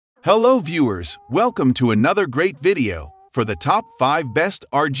Hello viewers, welcome to another great video for the top 5 best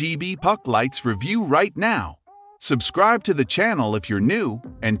RGB puck lights review right now. Subscribe to the channel if you're new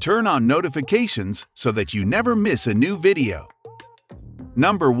and turn on notifications so that you never miss a new video.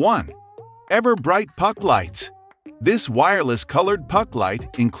 Number 1. EverBrite Puck Lights. This wireless colored puck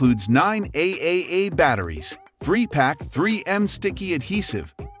light includes 9 AAA batteries, free pack 3M sticky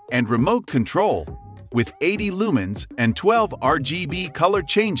adhesive, and remote control, with 80 lumens and 12 RGB color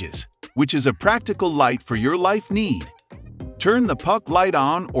changes, which is a practical light for your life need. Turn the puck light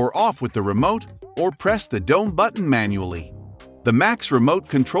on or off with the remote, or press the dome button manually. The max remote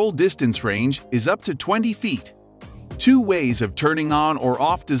control distance range is up to 20 feet. 2 ways of turning on or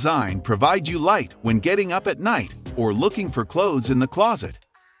off design provide you light when getting up at night or looking for clothes in the closet.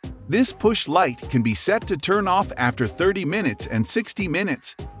 This push light can be set to turn off after 30 minutes and 60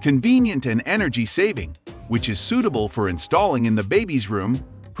 minutes, convenient and energy-saving, which is suitable for installing in the baby's room,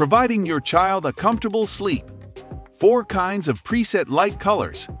 providing your child a comfortable sleep. 4 kinds of preset light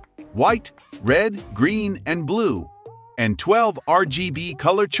colors: white, red, green, and blue, and 12 RGB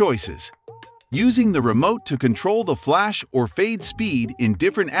color choices. Using the remote to control the flash or fade speed in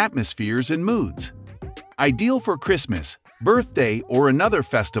different atmospheres and moods. Ideal for Christmas, birthday, or another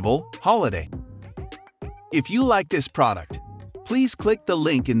festival, holiday. If you like this product, please click the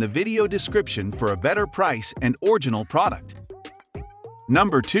link in the video description for a better price and original product.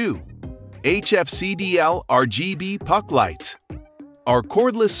 Number 2. HFCDL RGB Puck Lights. Our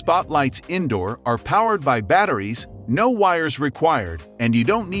cordless spotlights indoor are powered by batteries, no wires required, and you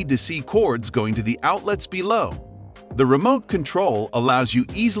don't need to see cords going to the outlets below. The remote control allows you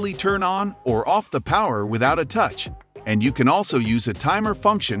easily turn on or off the power without a touch, and you can also use a timer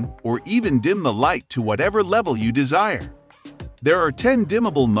function or even dim the light to whatever level you desire. There are 10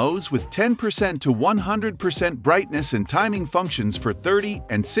 dimmable modes with 10% to 100% brightness and timing functions for 30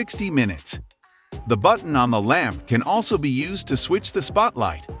 and 60 minutes. The button on the lamp can also be used to switch the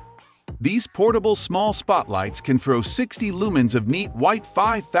spotlight. These portable small spotlights can throw 60 lumens of neat white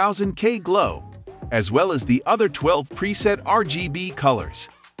 5000K glow, as well as the other 12 preset RGB colors.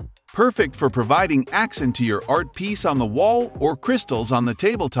 Perfect for providing accent to your art piece on the wall or crystals on the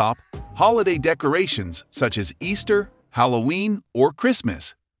tabletop, holiday decorations such as Easter, Halloween, or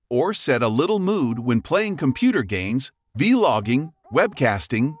Christmas, or set a little mood when playing computer games, vlogging,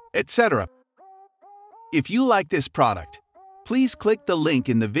 webcasting, etc. If you like this product, please click the link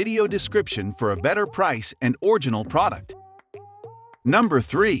in the video description for a better price and original product. Number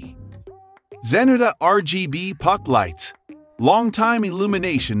 3. ZENUTA RGB Puck Lights. Long-time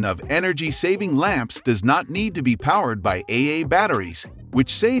illumination of energy-saving lamps does not need to be powered by AA batteries,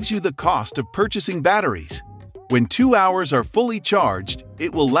 which saves you the cost of purchasing batteries. When 2 hours are fully charged,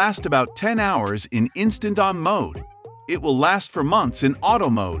 it will last about 10 hours in instant-on mode. It will last for months in auto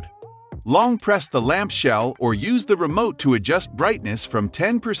mode. Long press the lamp shell or use the remote to adjust brightness from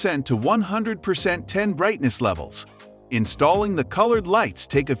 10% to 100% 10 brightness levels. Installing the colored lights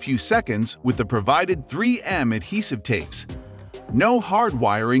take a few seconds with the provided 3M adhesive tapes. No hard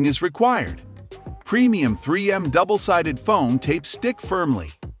wiring is required. Premium 3M double-sided foam tapes stick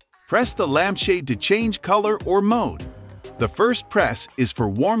firmly. Press the lampshade to change color or mode. The first press is for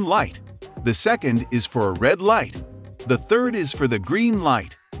warm light. The second is for a red light. The third is for the green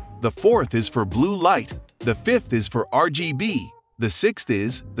light. The fourth is for blue light. The fifth is for RGB. The sixth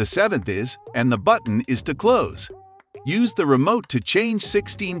is, the seventh is, and the button is to close. Use the remote to change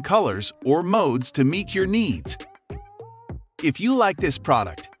 16 colors or modes to meet your needs. If you like this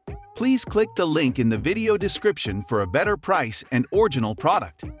product, please click the link in the video description for a better price and original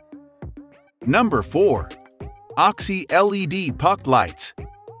product. Number 4. OxyLED Puck Lights.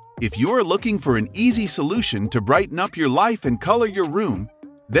 If you're looking for an easy solution to brighten up your life and color your room,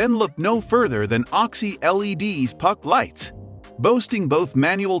 then look no further than OxyLED's Puck Lights. Boasting both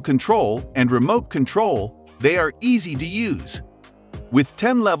manual control and remote control, they are easy to use. With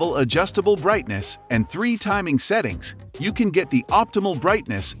 10-level adjustable brightness and 3 timing settings, you can get the optimal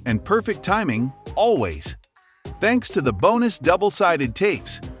brightness and perfect timing, always. Thanks to the bonus double-sided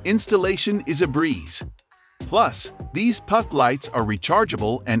tapes, installation is a breeze. Plus, these puck lights are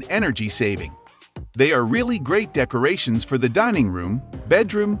rechargeable and energy-saving. They are really great decorations for the dining room,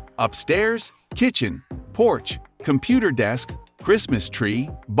 bedroom, upstairs, kitchen, porch, computer desk, Christmas tree,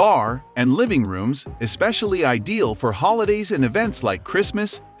 bar, and living rooms, especially ideal for holidays and events like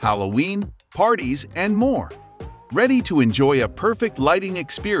Christmas, Halloween, parties, and more. Ready to enjoy a perfect lighting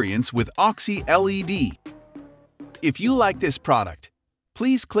experience with OxyLED. If you like this product,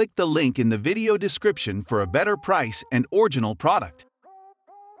 please click the link in the video description for a better price and original product.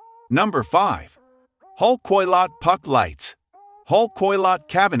 Number 5. HOLKPOILOT Puck Lights. HOLKPOILOT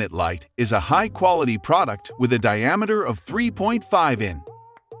cabinet light is a high-quality product with a diameter of 3.5 in.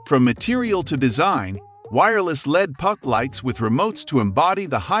 From material to design, wireless LED puck lights with remotes to embody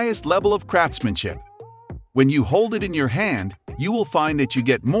the highest level of craftsmanship. When you hold it in your hand, you will find that you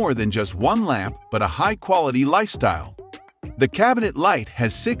get more than just one lamp but a high-quality lifestyle. The cabinet light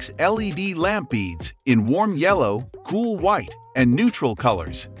has 6 LED lamp beads in warm yellow, cool white, and neutral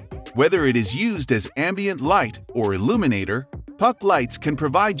colors. Whether it is used as ambient light or illuminator, puck lights can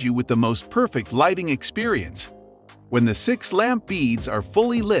provide you with the most perfect lighting experience. When the 6 lamp beads are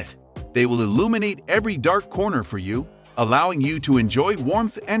fully lit, they will illuminate every dark corner for you, allowing you to enjoy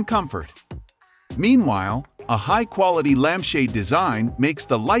warmth and comfort. Meanwhile, a high-quality lampshade design makes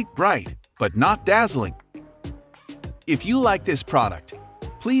the light bright but not dazzling. If you like this product,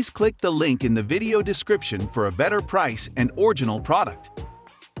 please click the link in the video description for a better price and original product.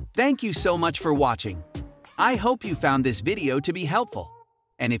 Thank you so much for watching. I hope you found this video to be helpful.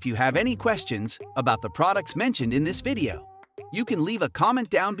 And if you have any questions about the products mentioned in this video, you can leave a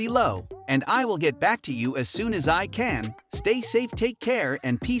comment down below and I will get back to you as soon as I can. Stay safe, take care,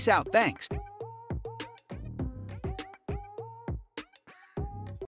 and peace out. Thanks.